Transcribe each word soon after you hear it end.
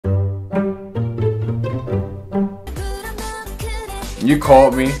You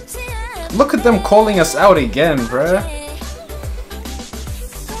called me. Look at them calling us out again, bruh.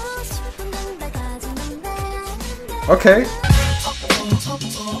 Okay.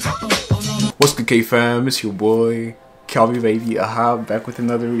 What's good, K fam? It's your boy KELVII, baby. Aha, back with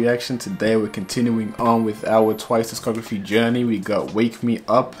another reaction. Today we're continuing on with our twice discography journey. We got Wake Me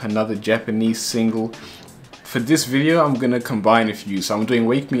Up, another Japanese single. For this video, I'm gonna combine a few. So I'm doing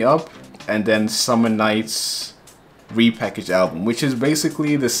Wake Me Up and then Summer Night's repackaged album, which is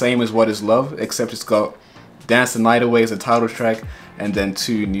basically the same as What Is Love, except it's got Dance the Night Away as a title track and then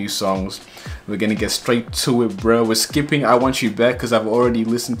 2 new songs. We're gonna get straight to it, bro. We're skipping I Want You Back because I've already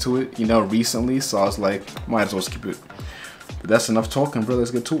listened to it, you know, recently, so I was like, might as well skip it. But that's enough talking, bro.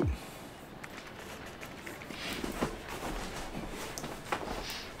 Let's get to it.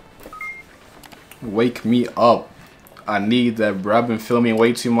 Wake me up. I need that, bro. I've been filming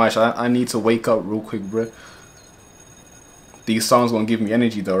way too much. I need to wake up real quick, bro. These songs gonna give me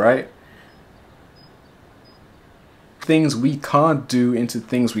energy though, right? Things we can't do into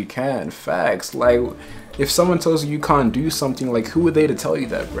things we can. Facts. Like, if someone tells you you can't do something, like, who are they to tell you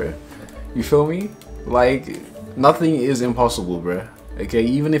that, bro? You feel me? Like, nothing is impossible, bro. Okay,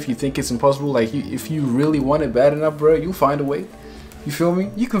 even if you think it's impossible, like, if you really want it bad enough, bro, you'll find a way. You feel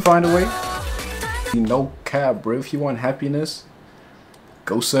me? You can find a way. No cap, bro. If you want happiness,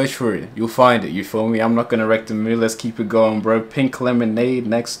 go search for it. You'll find it. You feel me? I'm not gonna wreck the mood. Let's keep it going, bro. Pink Lemonade.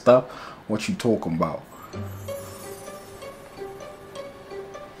 Next up. What you talking about?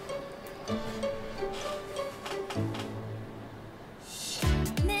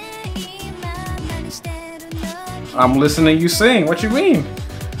 I'm listening to you sing. What you mean?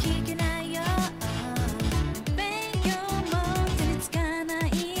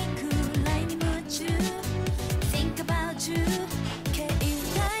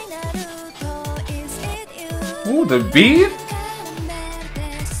 Ooh, the beat?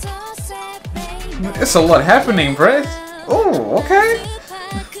 It's a lot happening, bruh. Oh, okay.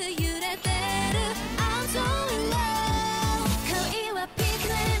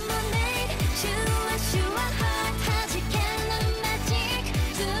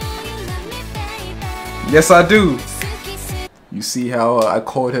 Yes, I do. You see how I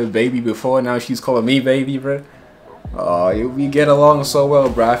called her baby before, now she's calling me baby, bruh? We get along so well,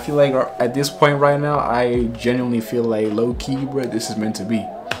 bro. I feel like at this point right now, I genuinely feel like low-key, bro, this is meant to be.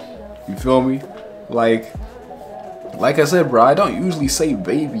 You feel me? Like I said, bro, I don't usually say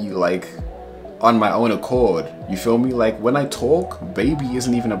baby, like, on my own accord. You feel me? Like, when I talk, baby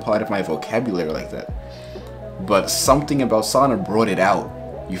isn't even a part of my vocabulary like that. But something about Sana brought it out.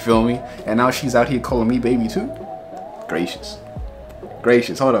 You feel me? And now she's out here calling me baby too? Gracious.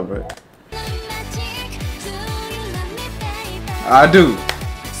 Gracious. Hold up, bro. I do.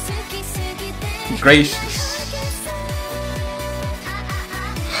 Gracious.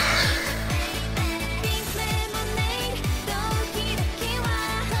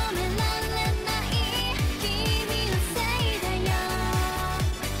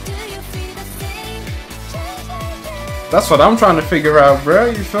 That's what I'm trying to figure out, bro.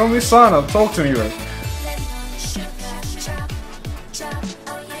 You feel me? Sana, talk to me, bro.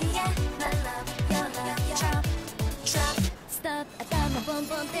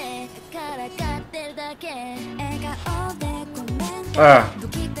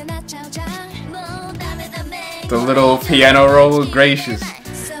 The little piano roll, gracious.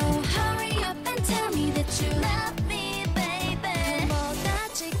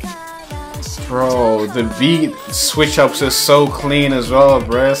 Bro, the beat switch ups are so clean as well,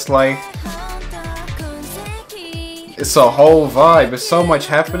 bro. It's like, it's a whole vibe. It's so much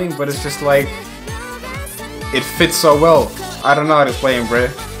happening, but it's just like, it fits so well. I don't know how to explain, bro.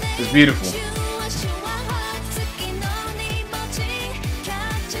 It's beautiful.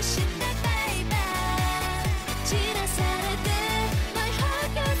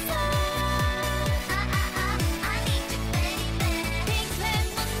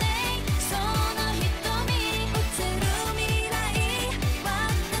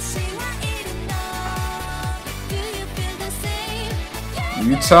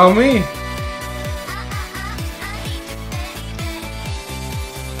 You tell me.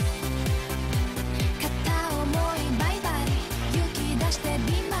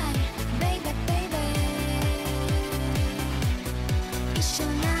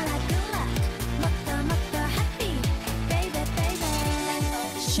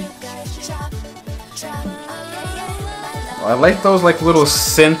 I like those like little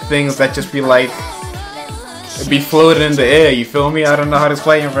synth things that just be like, be floating in the air, you feel me? I don't know how to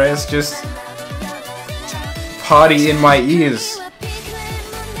explain it, bro. It's just party in my ears.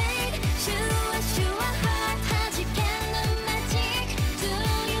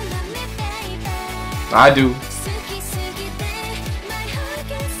 I do.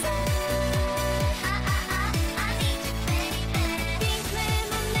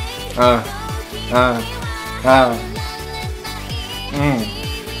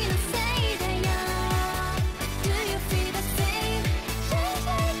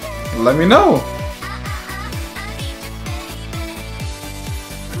 Let me know.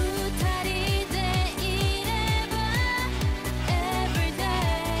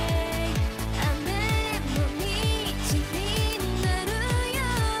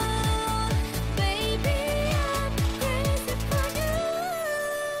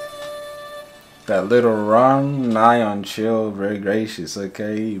 That little run, nayeon chill, very gracious,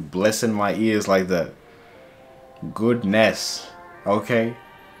 okay? Blessing my ears like that. Goodness, okay?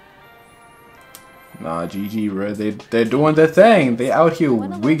 Nah, GG, bro. They're doing their thing. They out here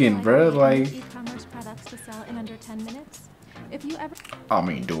wigging, bro. Like, e-commerce products to sell in under 10 minutes. If you ever I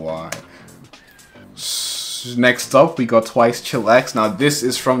mean, do I? Next up, we got Twice Chillax. Now, this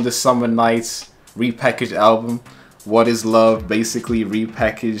is from the Summer Nights repackaged album. What is Love? Basically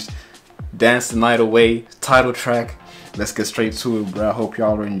repackaged. Dance the Night Away title track. Let's get straight to it, bro. I hope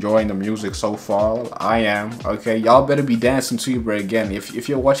y'all are enjoying the music so far. I am. Okay, y'all better be dancing to it, bro. Again, if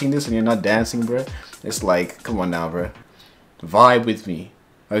you're watching this and you're not dancing, bro, it's like, come on now, bro. Vibe with me.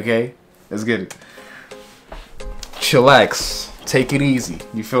 Okay, let's get it. Chillax. Take it easy.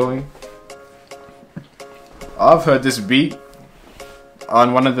 You feel me? I've heard this beat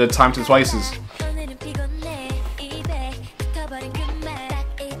on one of the Time to Twices.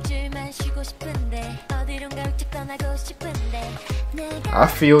 I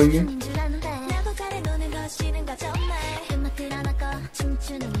feel you.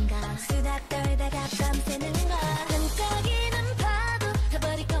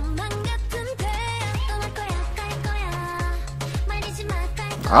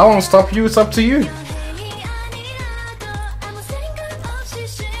 I won't stop you, it's up to you.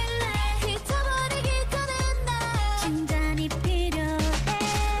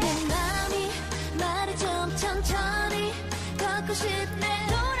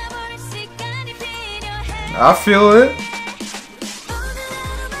 I feel it.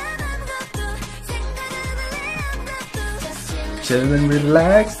 Chillin',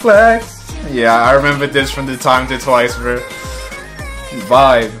 relax, relax. Yeah, I remember this from the Time to Twice, bro.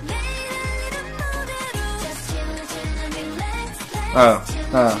 Vibe.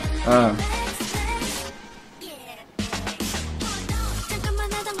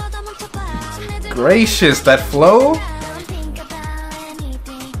 Gracious, that flow.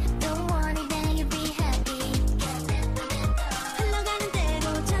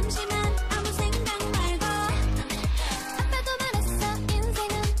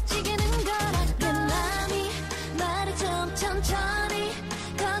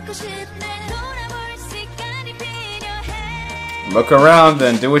 Look around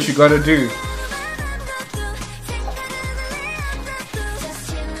then, do what you gotta do.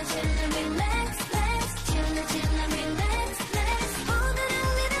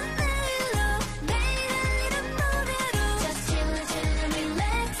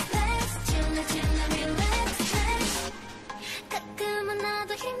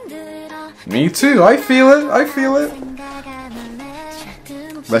 Me too, I feel it, I feel it.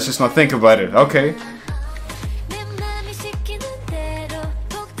 Let's just not think about it, okay.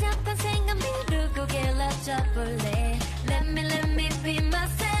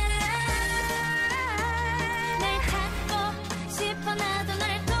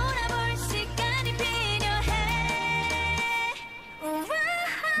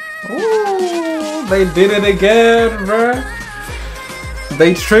 Ooh, they did it again, bruh.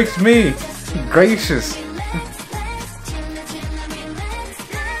 They tricked me. Gracious.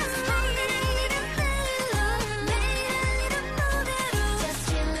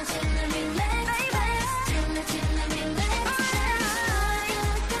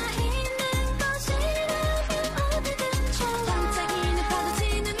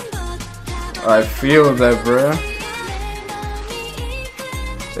 I feel that, bruh.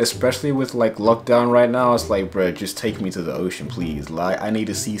 Especially with like lockdown right now, it's like, bruh, just take me to the ocean, please. Like, I need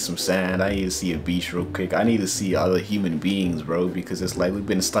to see some sand. I need to see a beach real quick. I need to see other human beings, bro, because it's like we've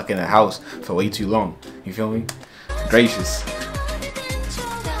been stuck in a house for way too long. You feel me? Gracious.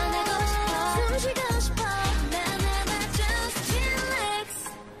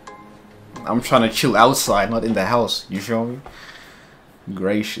 I'm trying to chill outside, not in the house. You feel me?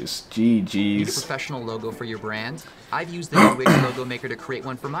 Gracious. GG's. Need a professional logo for your brand? I've used the new Wix logo maker to create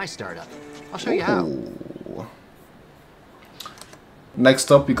one for my startup. I'll show you how.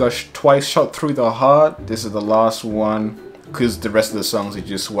 Next up, we got Twice Shot Through the Heart. This is the last one because the rest of the songs are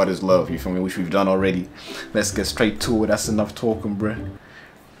just what is love, you feel me, which we've done already. Let's get straight to it. That's enough talking, bruh.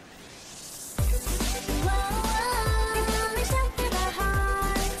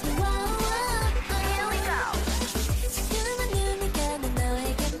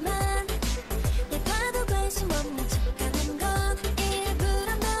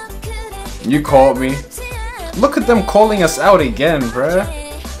 You called me. Look at them calling us out again, bruh.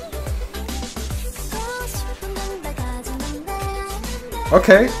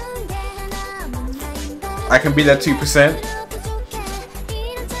 Okay. I can be that 2%.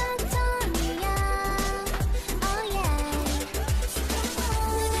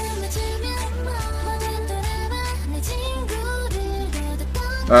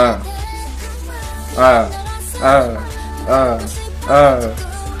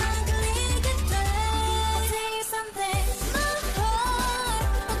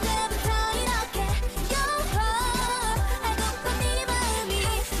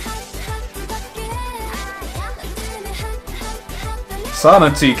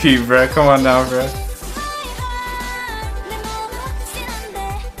 Sana too cute, bro. Come on now, bro.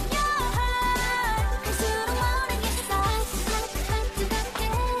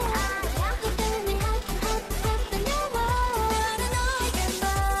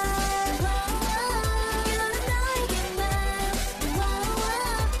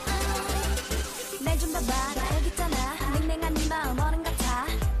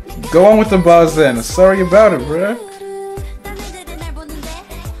 Go on with the bars then. Sorry about it, bro.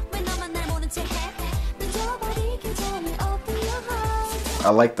 I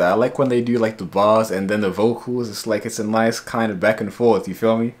like that. I like when they do like the bars and then the vocals. It's like it's a nice kind of back and forth. You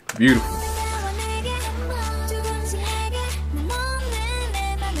feel me? Beautiful.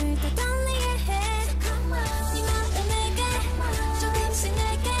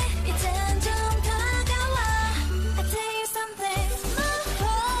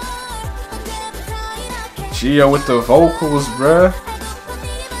 Jihyo with the vocals, bruh.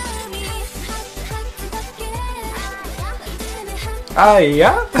 Ah,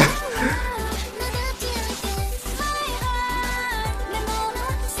 yeah.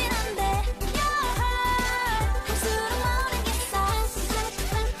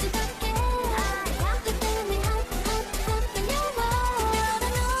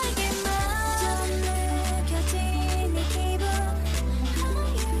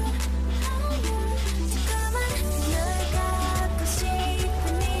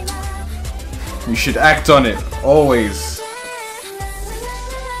 You should act on it, always.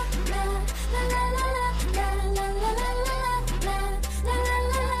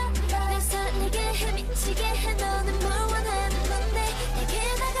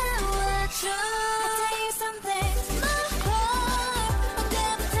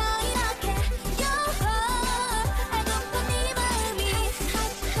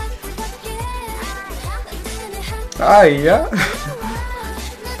 Ah, yeah.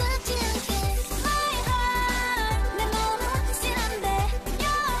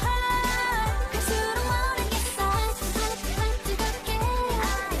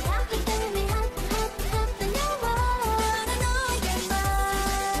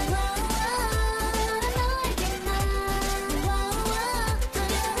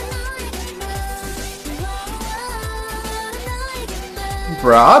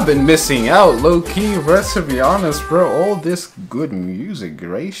 Bro, I've been missing out low-key, bro, to be honest, bro. All this good music,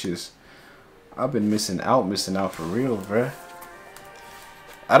 gracious. I've been missing out for real, bro.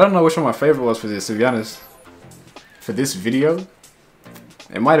 I don't know which one my favorite was for this, to be honest. For this video,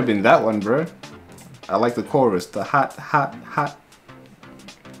 it might have been that one, bro. I like the chorus, the hot, hot, hot.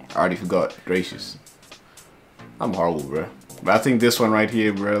 I already forgot, gracious. I'm horrible, bro. But I think this one right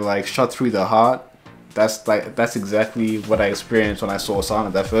here, bro, like, shot through the heart. That's exactly what I experienced when I saw Sana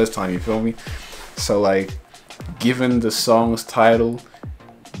that first time, you feel me? So like, given the song's title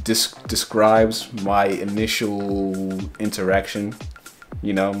describes my initial interaction,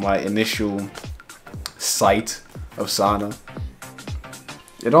 you know, my initial sight of Sana,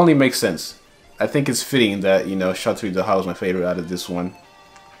 it only makes sense. I think it's fitting that, you know, Shot Through the Heart was my favorite out of this one.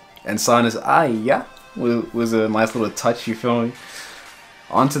 And Sana's "Ah yeah" was a nice little touch, you feel me?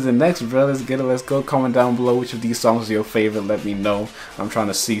 On to the next, bro. Let's get it. Let's go. Comment down below which of these songs are your favorite. Let me know. I'm trying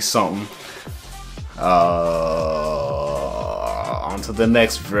to see something. On to the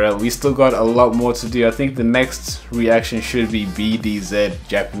next, bro. We still got a lot more to do. I think the next reaction should be BDZ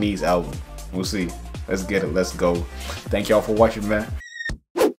Japanese album. We'll see. Let's get it. Let's go. Thank y'all for watching, man.